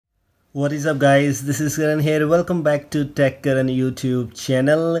What is up guys, this is Karan here. Welcome back to Tech Karan YouTube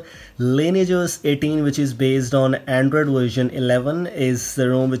channel. Lineage OS 18, which is based on Android version 11, is the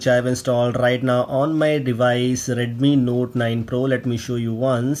ROM which I have installed right now on my device Redmi Note 9 Pro. Let me show you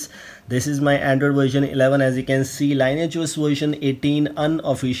once. This is my Android version 11. As you can see, Lineage OS version 18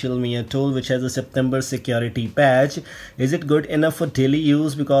 unofficial Mia tool, which has a September security patch. Is it good enough for daily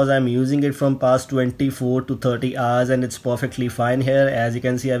use? Because I'm using it from past 24 to 30 hours and it's perfectly fine here. As you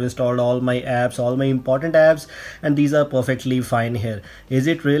can see, I've installed all my apps, all my important apps, and these are perfectly fine here. Is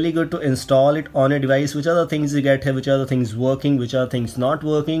it really good to install it on a device? Which are the things you get here? Which are the things working? Which are things not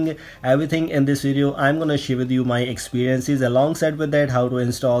working? Everything in this video I'm gonna share with you my experiences. Alongside with that, how to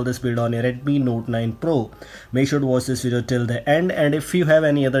install this build on a Redmi Note 9 Pro. Make sure to watch this video till the end, and if you have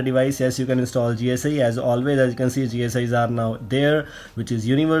any other device, yes, you can install GSI. As always, as you can see, GSIs are now there, which is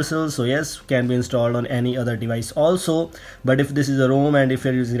universal, so yes, can be installed on any other device also. But if this is a ROM and if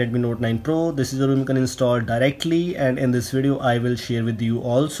you're using Redmi Note 9 Pro, this is a ROM you can install directly, and in this video I will share with you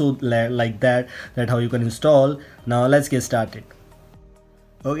also like that how you can install. Now let's get started.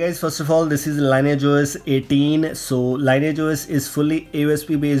 Okay guys, first of all, this is Lineage OS 18. So Lineage OS is fully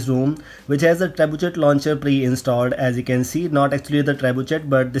AOSP based ROM which has a Trebuchet launcher pre-installed. As you can see, not actually the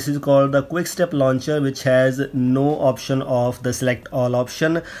Trebuchet, but this is called the quick step launcher, which has no option of the select all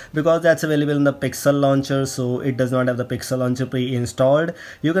option because that's available in the Pixel launcher, so it does not have the Pixel launcher pre-installed.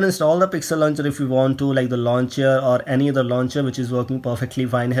 You can install the Pixel launcher if you want to, like the launcher or any other launcher, which is working perfectly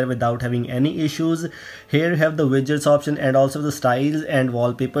fine here without having any issues. Here you have the widgets option and also the styles and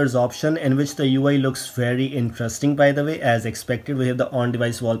wallpapers option, in which the UI looks very interesting. By the way, as expected, we have the on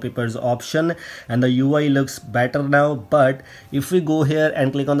device wallpapers option and the UI looks better now. But if we go here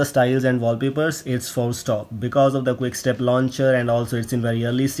and click on the styles and wallpapers, it's full stop because of the quick step launcher, and also it's in very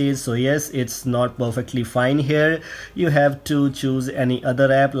early stage, so yes, it's not perfectly fine here. You have to choose any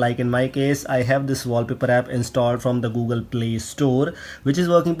other app. Like in my case, I have this wallpaper app installed from the Google Play Store, which is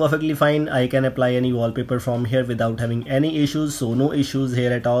working perfectly fine. I can apply any wallpaper from here without having any issues, so no issues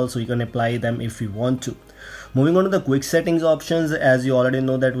here at all, so you can apply them if you want to. Moving on to the quick settings options, as you already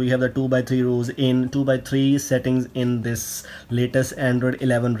know that we have the 2x3 rows in 2x3 settings in this latest Android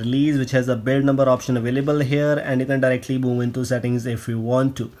 11 release, which has a build number option available here, and you can directly move into settings if you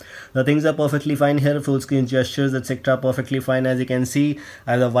want to. The things are perfectly fine here. Full screen gestures, etc., perfectly fine. As you can see,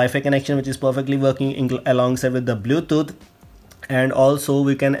 I have the Wi-Fi connection, which is perfectly working alongside with the Bluetooth. And also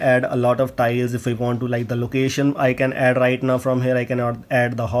we can add a lot of tiles if we want to, like the location I can add right now. From here I can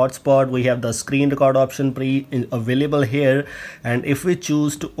add the hotspot. We have the screen record option available here, and if we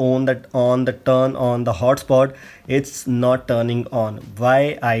choose to turn on the hotspot, it's not turning on.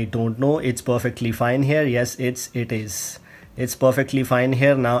 Why? I don't know. It's perfectly fine here. Yes, it is. It's perfectly fine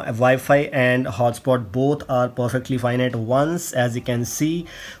here. Now Wi-Fi and hotspot both are perfectly fine at once. As you can see,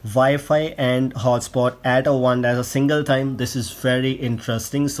 Wi-Fi and hotspot at a single time. This is very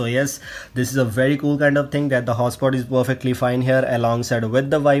interesting. So yes, this is a very cool kind of thing that the hotspot is perfectly fine here alongside with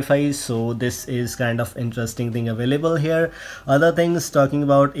the Wi-Fi. So this is kind of interesting thing available here. Other things talking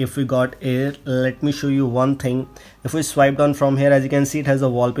about, if we got it, let me show you one thing. If we swipe down from here, as you can see, it has a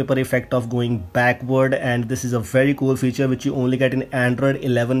wallpaper effect of going backward, and this is a very cool feature which you only get in Android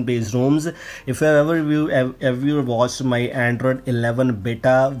 11 based ROMs. If you have ever watched my Android 11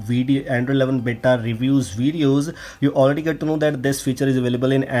 beta reviews videos, you already get to know that this feature is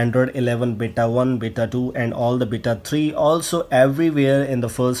available in Android 11 beta 1, beta 2, and all the beta 3, also everywhere in the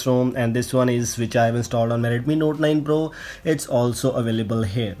first ROM. And this one is which I have installed on my Redmi Note 9 Pro. It's also available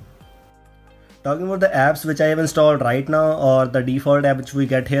here. Talking about the apps which I have installed right now, or the default app which we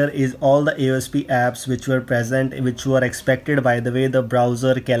get here, is all the AOSP apps which were present, which were expected. By the way, the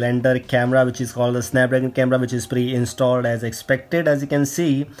browser, calendar, camera, which is called the Snapdragon camera, which is pre-installed as expected. As you can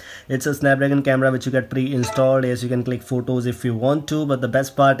see, it's a Snapdragon camera which you get pre-installed. Yes, you can click photos if you want to, but the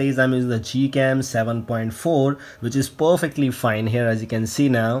best part is I'm using the Gcam 7.4, which is perfectly fine here. As you can see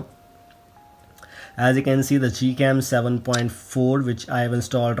now, as you can see, the Gcam 7.4 which I have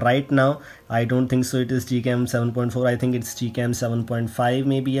installed right now. I don't think so it is Gcam 7.4. I think it's Gcam 7.5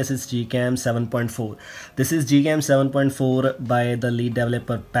 maybe. Yes, it's Gcam 7.4. This is Gcam 7.4 by the lead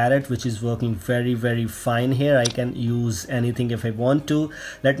developer Parrot, which is working very fine here. I can use anything if I want to.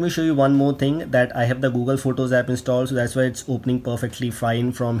 Let me show you one more thing, that I have the Google Photos app installed, so that's why it's opening perfectly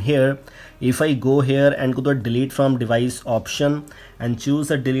fine from here. If I go here and go to the delete from device option and choose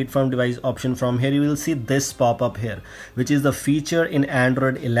the delete from device option, from here you will you'll see this pop up here, which is the feature in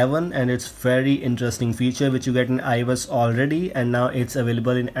Android 11, and it's very interesting feature which you get in iOS already, and now it's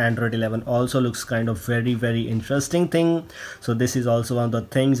available in Android 11 also. Looks kind of very interesting thing. So this is also one of the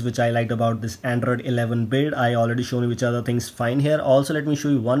things which I liked about this Android 11 build. I already shown you which are the things fine here. Also, let me show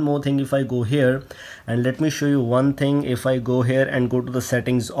you one more thing. If I go here, and let me show you one thing, if I go here and go to the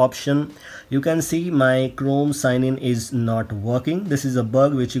settings option, you can see my Chrome sign-in is not working. This is a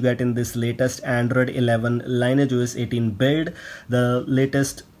bug which you get in this latest Android 11 Lineage OS 18 build. The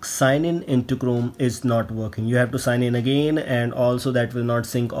latest sign in into Chrome is not working. You have to sign in again, and also that will not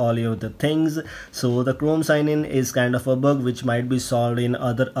sync all your the things. So the Chrome sign in is kind of a bug which might be solved in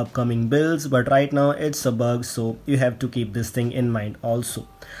other upcoming builds, but right now it's a bug, so you have to keep this thing in mind also.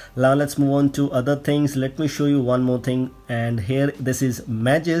 Now let's move on to other things. Let me show you one more thing, and here this is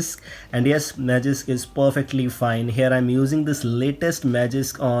Magisk, and yes, Magisk is perfectly fine. Here I'm using this latest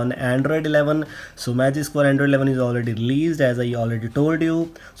Magisk on Android 11. So Magisk for Android 11 is already released, as I already told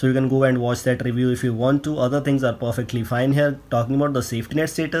you, so you can go and watch that review if you want to. Other things are perfectly fine here. Talking about the safety net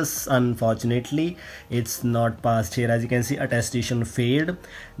status, unfortunately it's not passed here. As you can see, attestation failed.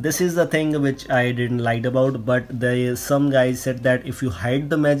 This is the thing which I didn't like about, but there is some guys said that if you hide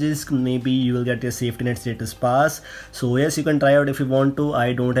the Magisk, maybe you will get your safety net status pass. So yes, you can try out if you want to.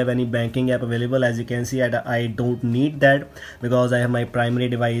 I don't have any banking app available. As you can see, I don't need that because I have my primary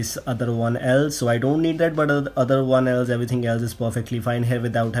device other one else, so I don't need that, but other one else, everything else is perfectly fine here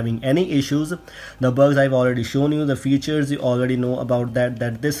without having any issues. The bugs I've already shown you. The features you already know about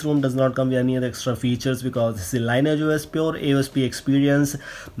that this ROM does not come with any other extra features because this is LineageOS pure AOSP experience,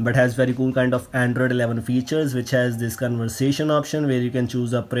 but has very cool kind of Android 11 features, which has this conversation option where you can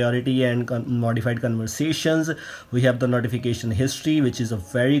choose a priority and modified conversations. We have the notification history, which is a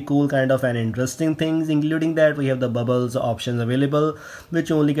very cool kind of an interesting things. Including that, we have the bubbles options available, which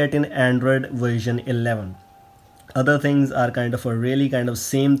you only get in Android version 11. Other things are kind of a really kind of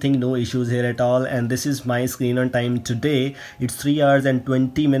same thing, no issues here at all. And this is my screen on time today. It's 3 hours and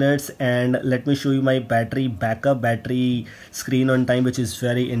 20 minutes, and let me show you my battery backup, battery screen on time, which is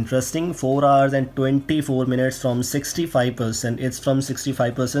very interesting. 4 hours and 24 minutes from 65%. It's from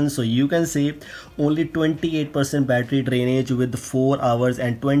 65%, so you can say only 28% battery drainage with 4 hours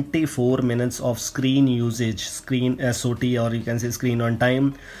and 24 minutes of screen usage, screen SOT, or you can say screen on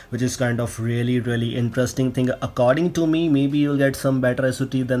time, which is kind of really interesting thing. According to me, maybe you'll get some better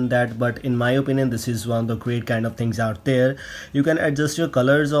SOT than that, but in my opinion, this is one of the great kind of things out there. You can adjust your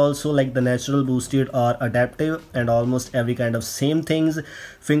colors also, like the natural, boosted or adaptive, and almost every kind of same things.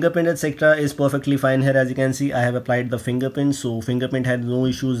 Fingerprint etc is perfectly fine here. As you can see, I have applied the fingerprint, so fingerprint had no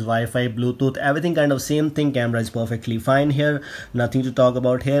issues. Wi-Fi, Bluetooth, everything kind of same thing. Camera is perfectly fine here, nothing to talk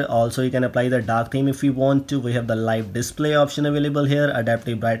about here. Also, you can apply the dark theme if you want to. We have the live display option available here.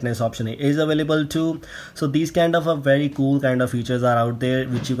 Adaptive brightness option is available too. So these kind of a very cool kind of features are out there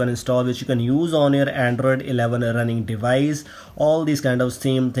which you can install, which you can use on your Android 11 running device. All these kind of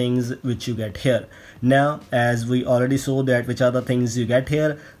same things which you get here. Now, as we already saw that which are the things you get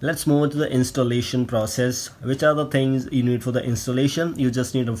here, let's move on to the installation process. Which are the things you need for the installation? You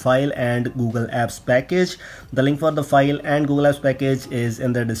just need a file and Google Apps package. The link for the file and Google Apps package is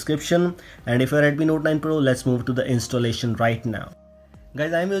in the description. And if you're Redmi Note 9 Pro, let's move to the installation right now.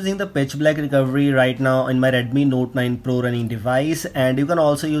 Guys, I'm using the pitch black recovery right now in my Redmi Note 9 Pro running device, and you can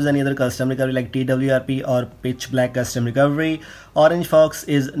also use any other custom recovery like TWRP or pitch black custom recovery. Orange Fox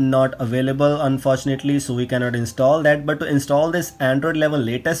is not available unfortunately, so we cannot install that. But to install this Android 11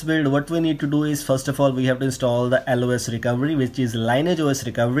 latest build, what we need to do is, first of all, we have to install the LOS recovery, which is LineageOS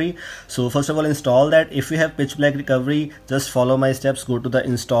recovery. So first of all, install that. If you have pitch black recovery, just follow my steps, go to the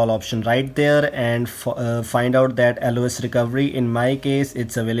install option right there and find out that LOS recovery. In my case,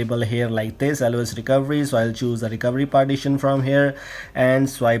 it's available here like this, LOS recovery. So I'll choose the recovery partition from here and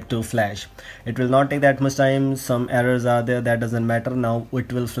swipe to flash. It will not take that much time. Some errors are there, that doesn't matter. Now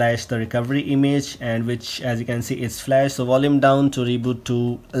it will flash the recovery image, and which, as you can see, it's flashed. So volume down to reboot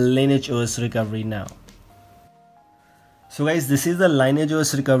to LineageOS recovery now. So guys, this is the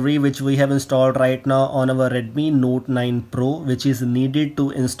LineageOS recovery which we have installed right now on our Redmi Note 9 Pro, which is needed to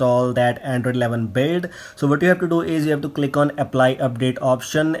install that Android 11 build. So what you have to do is you have to click on apply update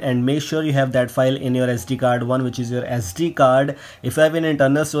option and make sure you have that file in your SD card one, which is your SD card. If you have an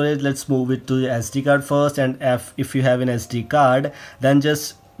internal storage, let's move it to your SD card first, and if you have an SD card, then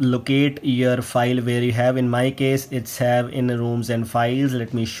just locate your file where you have. In my case, it's have in rooms and files.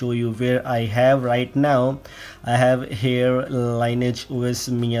 Let me show you where I have right now. I have here LineageOS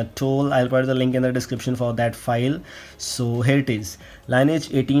Mia tool. I'll put the link in the description for that file. So here it is, Lineage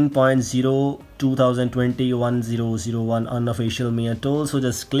 18.0 2020-1001 unofficial Mia tool. So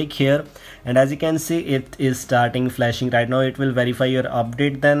just click here, and as you can see, it is starting flashing right now. It will verify your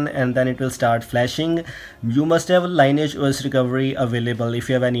update then, and then it will start flashing. You must have Lineage OS recovery available. If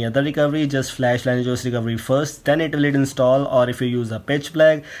you have any other recovery, just flash Lineage OS recovery first, then it will install. Or if you use a pitch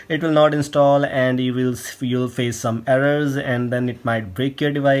black, it will not install, and you'll face some errors, and then it might break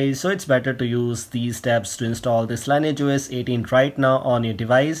your device. So it's better to use these steps to install this Lineage OS 18 right now on your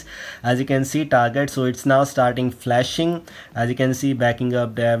device. As you can see, target, so it's now starting flashing. As you can see, backing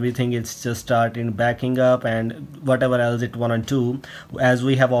up everything, it's just starting backing up, and whatever else it wanna do. As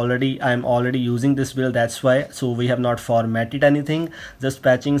we have I'm already using this build, that's why. So we have not formatted anything, just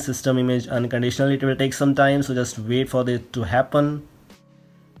patching system image unconditionally. It will take some time, so just wait for it to happen.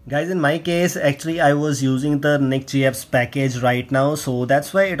 Guys, in my case, actually I was using the LineageOS package right now, so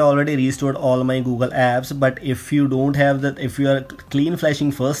that's why it already restored all my Google apps. But if you don't have that, if you are clean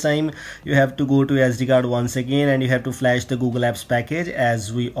flashing first time, you have to go to SD card once again, and you have to flash the Google Apps package,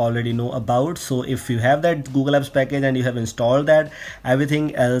 as we already know about. So if you have that Google Apps package and you have installed that,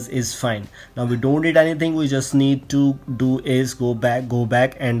 everything else is fine. Now we don't need anything, we just need to do is go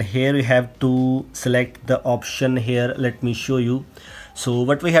back, and here we have to select the option here. Let me show you. So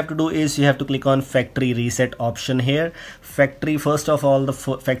what we have to do is you have to click on factory reset option here. Factory, first of all, the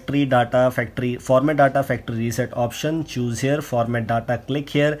format data factory reset option, choose here format data, click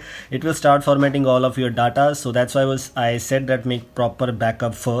here. It will start formatting all of your data. So that's why I said that make proper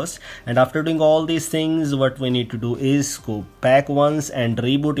backup first. And after doing all these things, what we need to do is go back once and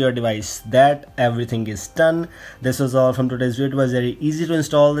reboot your device. That everything is done. This was all from today's video. It was very easy to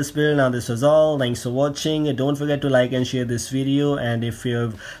install this build. Now this was all. Thanks for watching. Don't forget to like and share this video, and if you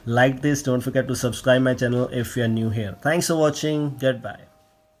have liked this, don't forget to subscribe my channel if you are new here. Thanks for watching. Goodbye.